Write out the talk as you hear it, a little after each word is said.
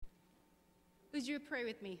Would you pray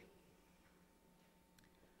with me?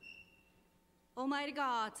 Almighty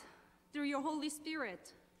God, through your Holy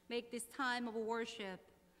Spirit, make this time of worship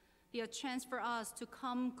be a chance for us to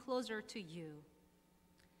come closer to you.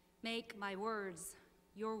 Make my words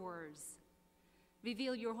your words.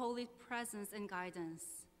 Reveal your holy presence and guidance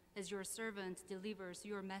as your servant delivers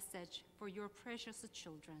your message for your precious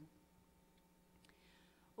children.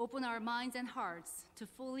 Open our minds and hearts to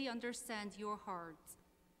fully understand your heart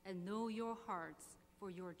and know your hearts for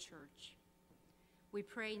your church. We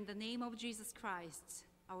pray in the name of Jesus Christ,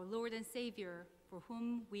 our Lord and Savior, for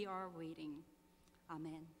whom we are waiting.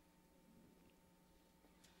 Amen.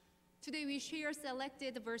 Today we share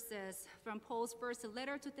selected verses from Paul's first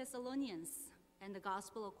letter to Thessalonians and the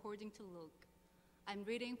Gospel according to Luke. I'm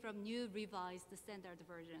reading from New Revised Standard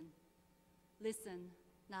Version. Listen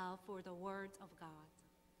now for the word of God.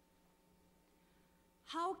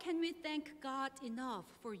 How can we thank God enough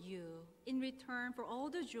for you in return for all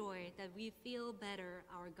the joy that we feel better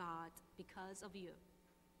our God because of you?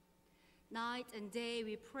 Night and day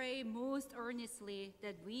we pray most earnestly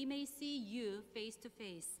that we may see you face to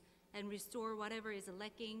face and restore whatever is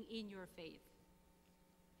lacking in your faith.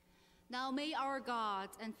 Now may our God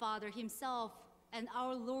and Father himself and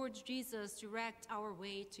our Lord Jesus direct our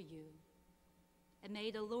way to you. And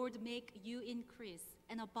may the Lord make you increase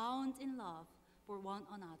and abound in love for one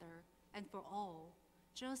another and for all,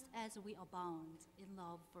 just as we abound in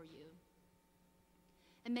love for you.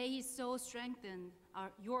 And may he so strengthen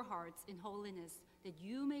your hearts in holiness that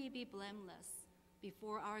you may be blameless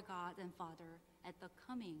before our God and Father at the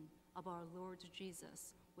coming of our Lord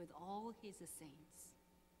Jesus with all his saints.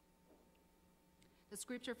 The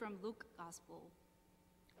scripture from Luke Gospel.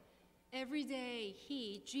 Every day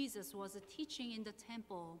he, Jesus, was teaching in the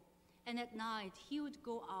temple, and at night he would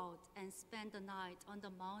go out and spend the night on the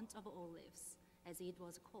Mount of Olives, as it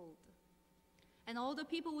was called. And all the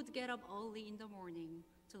people would get up early in the morning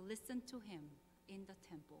to listen to him in the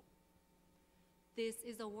temple. This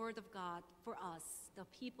is the word of God for us, the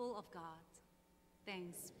people of God.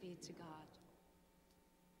 Thanks be to God.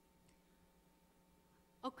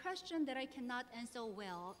 A question that I cannot answer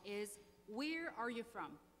well is, where are you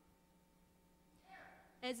from?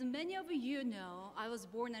 As many of you know, I was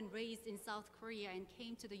born and raised in South Korea and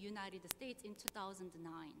came to the United States in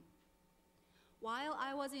 2009. While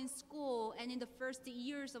I was in school and in the first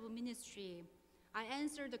years of ministry, I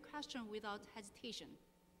answered the question without hesitation.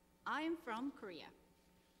 I am from Korea.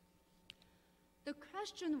 The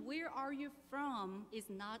question, where are you from, is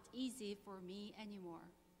not easy for me anymore.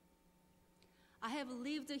 I have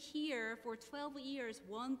lived here for 12 years,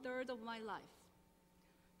 1/3 of my life.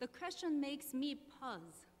 The question makes me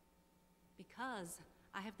pause because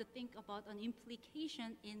I have to think about an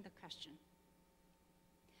implication in the question.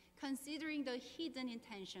 Considering the hidden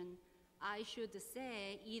intention, I should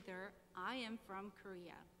say either I am from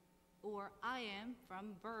Korea or I am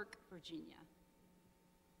from Burke, Virginia.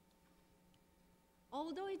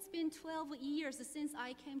 Although it's been 12 years since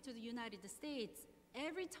I came to the United States,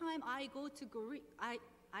 every time I go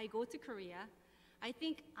to Korea, I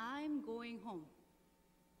think I'm going home.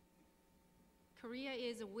 Korea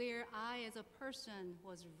is where I, as a person,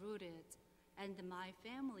 was rooted, and my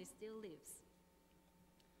family still lives.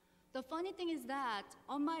 The funny thing is that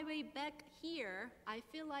on my way back here, I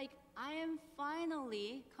feel like I am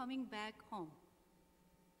finally coming back home.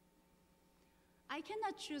 I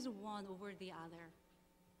cannot choose one over the other.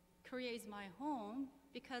 Korea is my home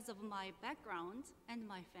because of my background and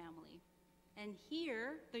my family. And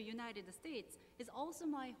here, the United States is also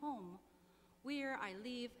my home, where I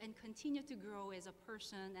live and continue to grow as a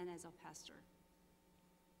person and as a pastor.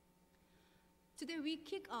 Today we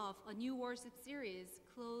kick off a new worship series,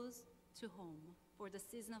 Close to Home, for the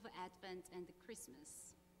season of Advent and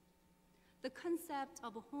Christmas. The concept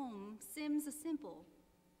of home seems simple,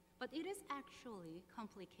 but it is actually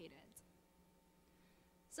complicated.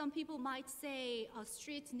 Some people might say a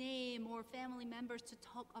street name or family members to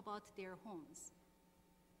talk about their homes.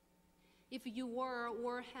 If you were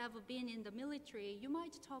or have been in the military, you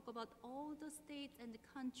might talk about all the states and the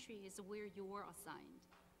countries where you were assigned.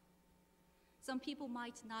 Some people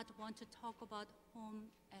might not want to talk about home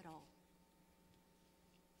at all.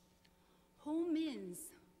 Home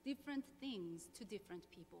means different things to different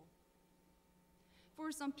people.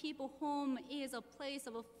 For some people, home is a place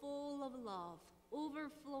full of love,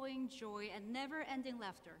 overflowing joy, and never-ending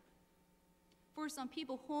laughter. For some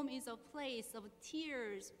people, home is a place of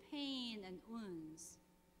tears, pain, and wounds.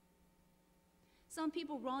 Some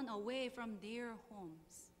people run away from their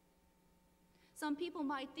homes. Some people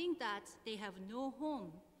might think that they have no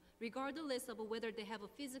home, regardless of whether they have a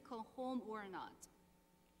physical home or not.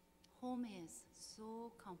 home is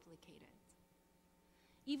so complicated.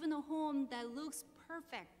 Even a home that looks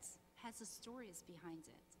perfect has stories behind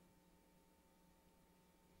it.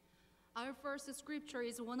 Our first scripture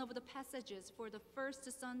is one of the passages for the first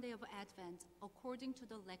Sunday of Advent according to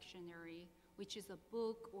the lectionary, which is a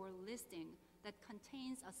book or listing that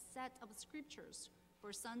contains a set of scriptures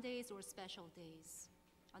for Sundays or special days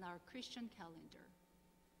on our Christian calendar.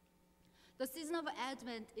 The season of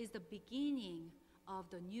Advent is the beginning of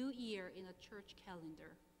the new year in a church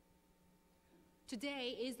calendar.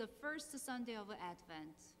 Today is the first Sunday of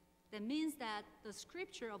Advent. That means that the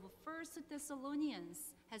scripture of 1 Thessalonians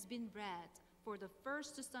has been read for the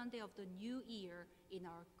first Sunday of the new year in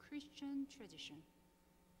our Christian tradition.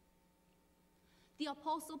 The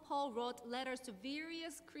Apostle Paul wrote letters to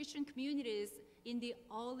various Christian communities in the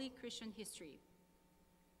early Christian history.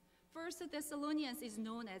 1 Thessalonians is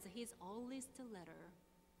known as his earliest letter,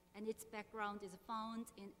 and its background is found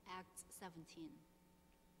in Acts 17.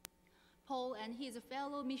 Paul and his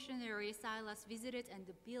fellow missionary Silas visited and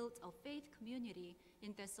built a faith community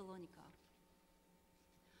in Thessalonica.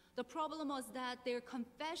 The problem was that their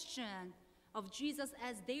confession of Jesus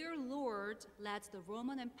as their Lord led the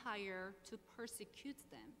Roman Empire to persecute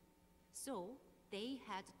them, so they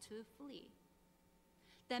had to flee.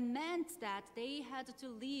 That meant that they had to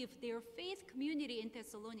leave their faith community in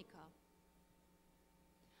Thessalonica.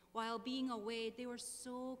 While being away, they were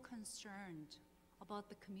so concerned about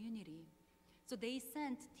the community, so they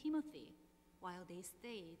sent Timothy while they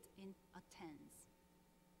stayed in Athens.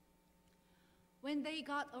 When they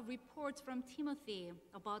got a report from Timothy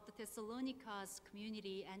about the Thessalonica's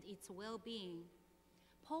community and its well-being,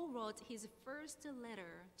 Paul wrote his first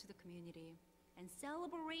letter to the community, and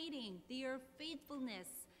celebrating their faithfulness,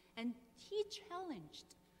 and he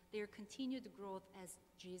challenged their continued growth as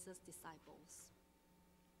Jesus' disciples.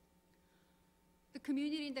 The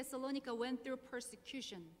community in Thessalonica went through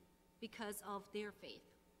persecution because of their faith.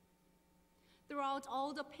 Throughout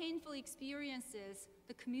all the painful experiences,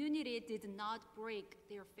 the community did not break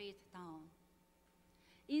their faith down.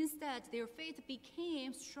 Instead, their faith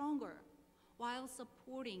became stronger while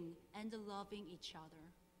supporting and loving each other.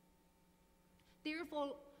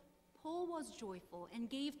 Therefore, Paul was joyful and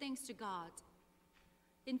gave thanks to God.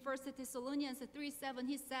 In 1 Thessalonians 3:7,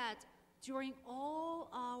 he said, "During all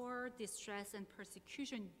our distress and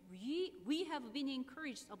persecution, we have been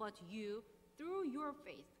encouraged about you through your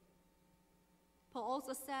faith." Paul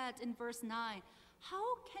also said in verse 9,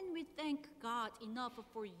 "How can we thank God enough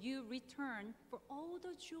for you return for all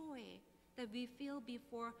the joy that we feel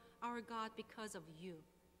before our God because of you?"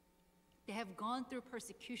 They have gone through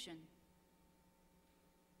persecution.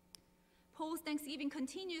 Paul's thanksgiving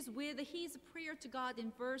continues with his prayer to God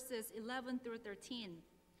in verses 11 through 13.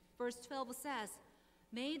 Verse 12 says,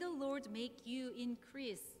 "May the Lord make you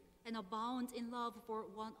increase and abound in love for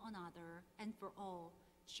one another and for all,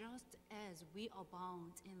 just as we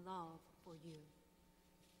abound in love for you."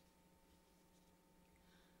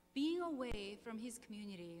 Being away from his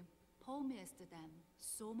community, Paul missed them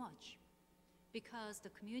so much because the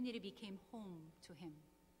community became home to him.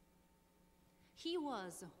 He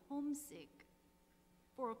was homesick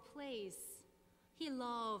for a place he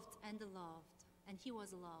loved, and he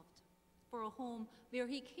was loved, for a home where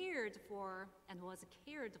he cared for and was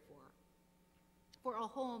cared for a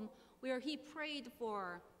home where he prayed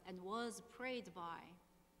for and was prayed by,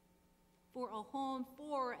 for a home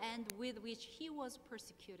for and with which he was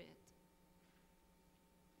persecuted.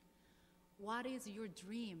 What is your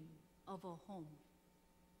dream of a home?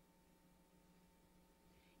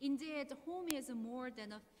 Indeed, home is more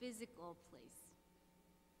than a physical place.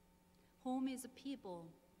 Home is a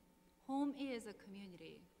people. Home is a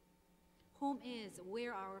community. Home is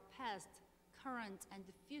where our past, current, and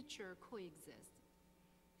future coexist.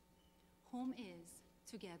 Home is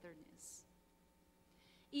togetherness.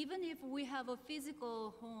 Even if we have a physical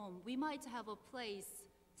home, we might have a place,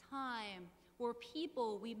 time, or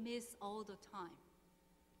people we miss all the time.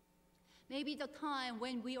 Maybe the time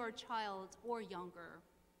when we were a child or younger,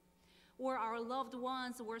 or our loved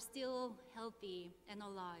ones were still healthy and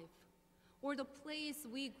alive, or the place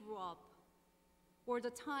we grew up, or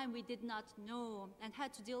the time we did not know and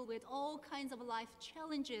had to deal with all kinds of life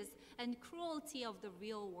challenges and cruelty of the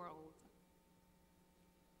real world.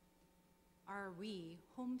 Are we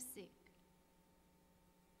homesick?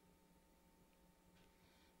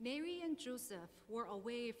 Mary and Joseph were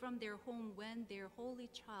away from their home when their holy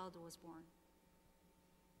child was born.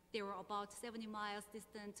 They were about 70 miles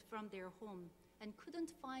distant from their home and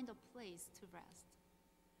couldn't find a place to rest.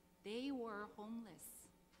 They were homeless,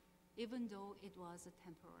 even though it was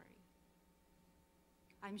temporary.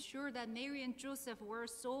 I'm sure that Mary and Joseph were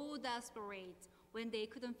so desperate when they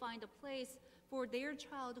couldn't find a place for their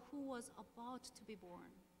child who was about to be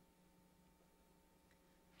born.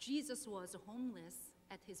 Jesus was homeless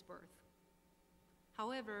at his birth.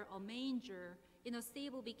 However, a manger in a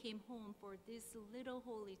stable became home for this little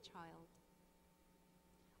holy child.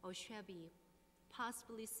 A shabby,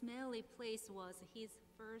 possibly smelly place was his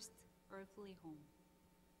first earthly home.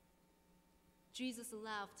 Jesus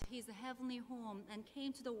left his heavenly home and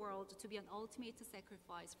came to the world to be an ultimate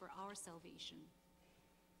sacrifice for our salvation.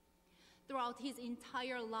 Throughout his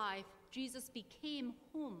entire life, Jesus became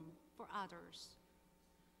home for others,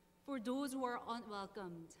 for those who are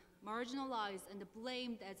unwelcomed, marginalized, and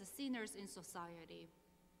blamed as sinners in society.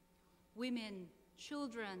 Women,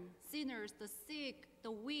 children, sinners, the sick,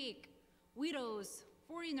 the weak, widows,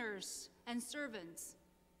 foreigners, and servants.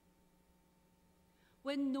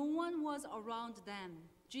 When no one was around them,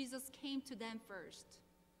 Jesus came to them first.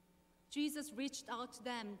 Jesus reached out to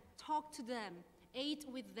them, talked to them, ate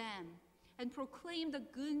with them, and proclaimed the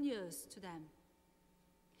good news to them.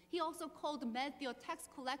 He also called Matthew, a tax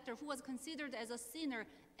collector who was considered as a sinner,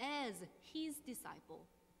 as his disciple.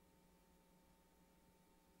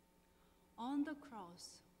 On the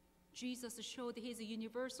cross, Jesus showed his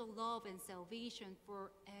universal love and salvation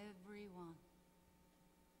for everyone.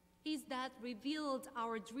 His death revealed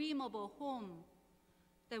our dream of a home,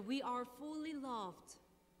 that we are fully loved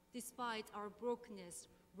despite our brokenness,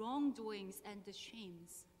 wrongdoings, and the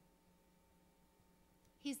shames.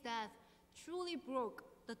 His death truly broke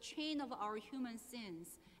the chain of our human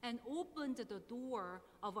sins and opened the door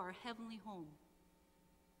of our heavenly home.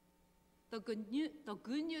 The good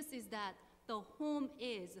news is that the home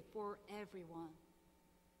is for everyone.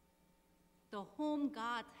 The home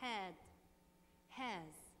God has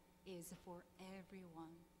is for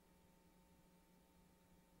everyone.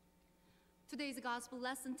 Today's gospel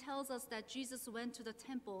lesson tells us that Jesus went to the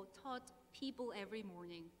temple, taught people every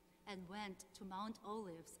morning, and went to Mount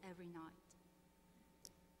Olives every night.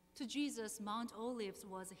 To Jesus, Mount Olives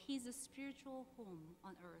was his spiritual home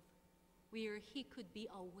on earth, where he could be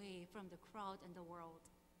away from the crowd and the world,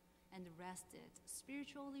 and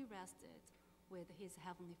spiritually rested with his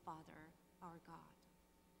heavenly Father, our God.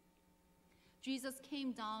 Jesus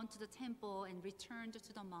came down to the temple and returned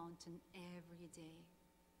to the mountain every day,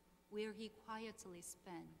 where he quietly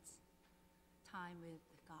spent time with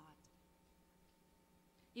God.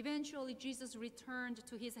 Eventually, Jesus returned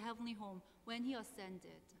to his heavenly home when he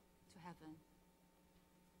ascended to heaven.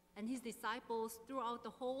 And his disciples throughout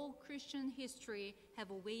the whole Christian history have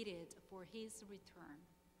waited for his return,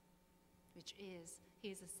 which is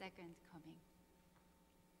his second coming.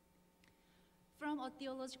 From a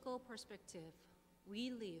theological perspective, we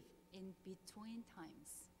live in between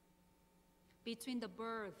times, between the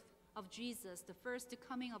birth of Jesus, the first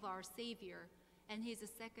coming of our Savior, and his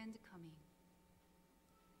second coming.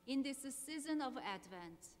 In this season of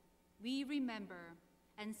Advent, we remember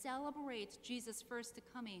and celebrate Jesus' first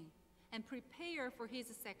coming and prepare for his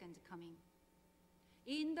second coming.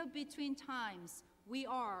 In the between times, we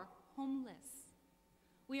are homeless.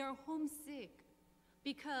 We are homesick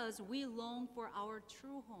because we long for our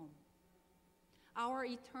true home, our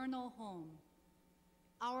eternal home,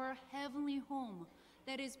 our heavenly home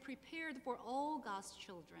that is prepared for all God's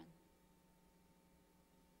children.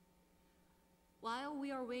 While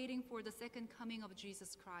we are waiting for the second coming of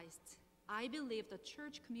Jesus Christ, I believe the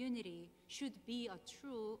church community should be a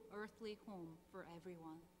true earthly home for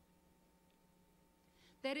everyone.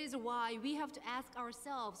 That is why we have to ask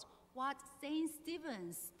ourselves what St.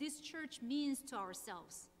 Stephen's, this church, means to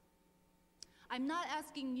ourselves. I'm not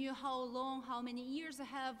asking you how many years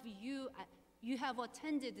have you have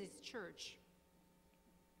attended this church.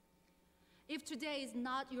 If today is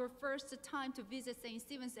not your first time to visit St.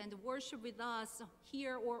 Stephen's and worship with us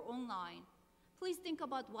here or online, please think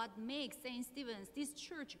about what makes St. Stephen's, this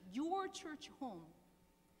church, your church home,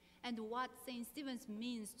 and what St. Stephen's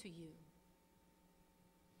means to you.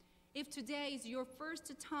 If today is your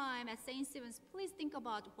first time at St. Stephen's, please think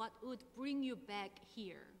about what would bring you back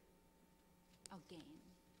here again.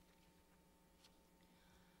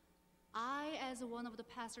 I, as one of the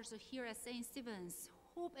pastors here at St. Stephen's,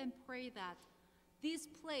 hope and pray that this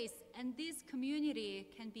place and this community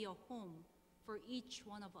can be a home for each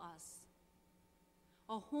one of us.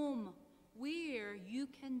 A home where you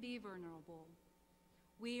can be vulnerable,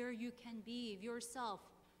 where you can be yourself,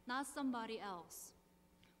 not somebody else,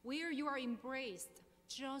 where you are embraced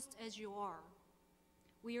just as you are,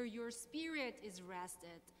 where your spirit is rested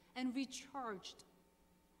and recharged,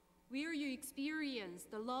 where you experience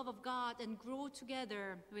the love of God and grow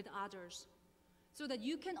together with others, so that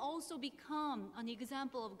you can also become an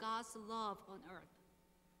example of God's love on earth.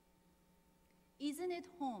 Isn't it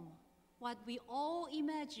home what we all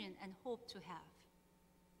imagine and hope to have?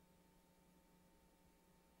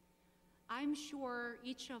 I'm sure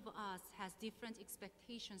each of us has different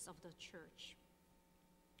expectations of the church,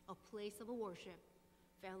 a place of worship,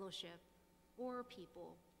 fellowship, or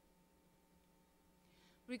people.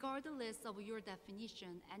 Regardless of your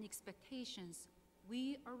definition and expectations,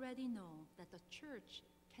 we already know that the church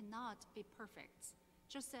cannot be perfect,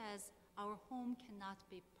 just as our home cannot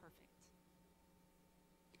be perfect.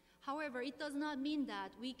 However, it does not mean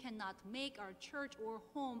that we cannot make our church or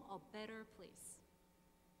home a better place.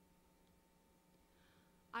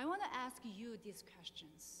 I want to ask you these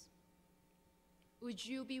questions. Would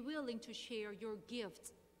you be willing to share your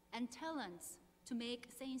gifts and talents to make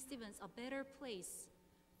St. Stephen's a better place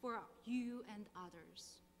for you and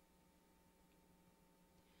others?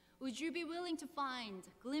 Would you be willing to find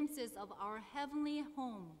glimpses of our heavenly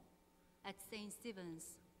home at St.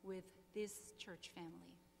 Stephen's with this church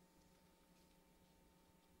family?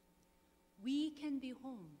 We can be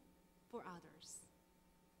home for others.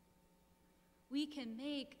 We can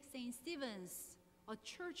make St. Stephen's a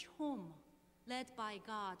church home led by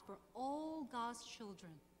God for all God's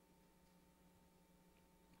children,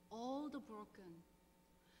 all the broken,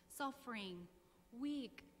 suffering,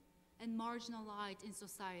 weak, and marginalized in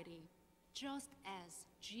society, just as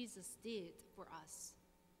Jesus did for us.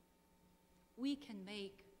 We can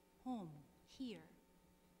make home here.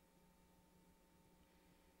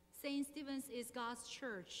 St. Stephen's is God's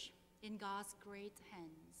church in God's great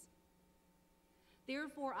hands.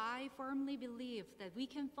 Therefore, I firmly believe that we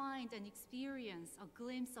can find and experience a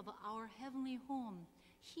glimpse of our heavenly home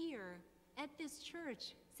here at this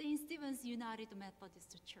church, St. Stephen's United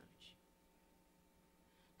Methodist Church.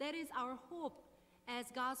 That is our hope as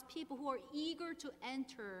God's people who are eager to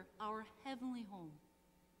enter our heavenly home.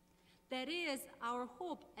 That is our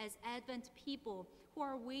hope as Advent people who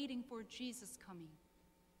are waiting for Jesus' coming.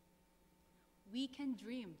 We can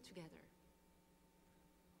dream together.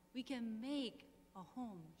 We can make a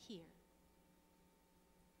home here.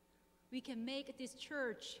 We can make this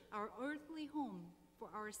church our earthly home for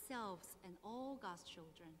ourselves and all God's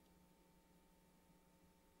children.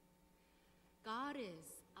 God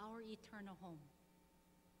is our eternal home.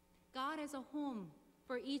 God has a home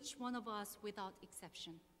for each one of us without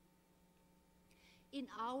exception. In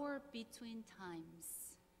our between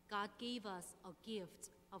times, God gave us a gift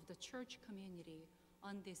of the church community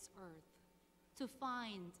on this earth to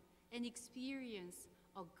find and experience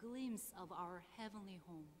a glimpse of our heavenly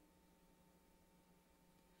home.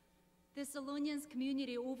 The Thessalonians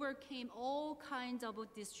community overcame all kinds of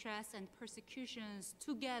distress and persecutions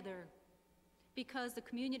together because the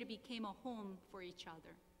community became a home for each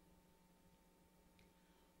other.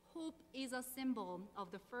 Hope is a symbol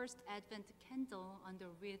of the first Advent candle on the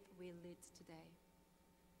wreath we lit today.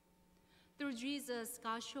 Through Jesus,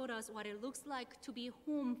 God showed us what it looks like to be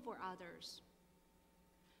home for others.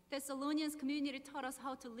 Thessalonians community taught us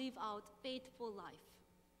how to live out faithful life.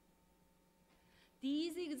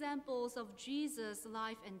 These examples of Jesus'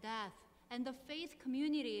 life and death and the faith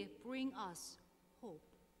community bring us hope.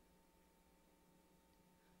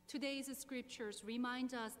 Today's scriptures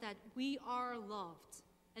remind us that we are loved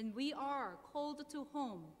and we are called to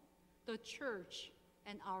home, the church,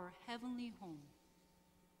 and our heavenly home.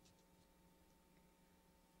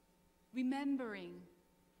 Remembering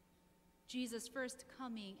Jesus' first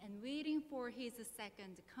coming and waiting for his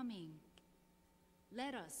second coming,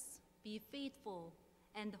 let us be faithful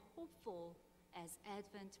and hopeful as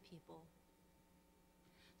Advent people.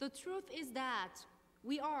 The truth is that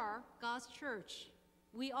we are God's church.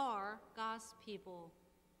 We are God's people.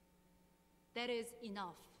 That is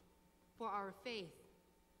enough for our faith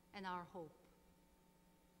and our hope.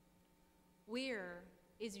 Where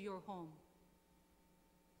is your home?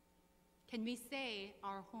 Can we say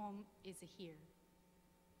our home is here?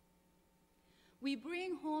 We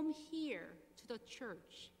bring home here to the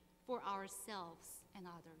church for ourselves and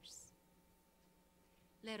others.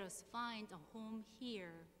 Let us find a home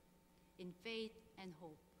here in faith and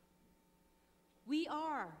hope. We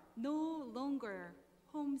are no longer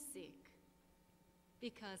homesick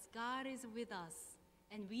because God is with us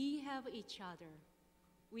and we have each other.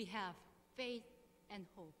 We have faith and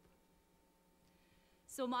hope.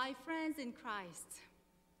 So my friends in Christ,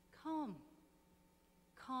 come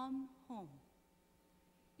home.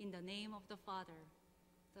 In the name of the Father,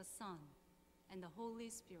 the Son, and the Holy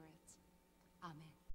Spirit. Amen.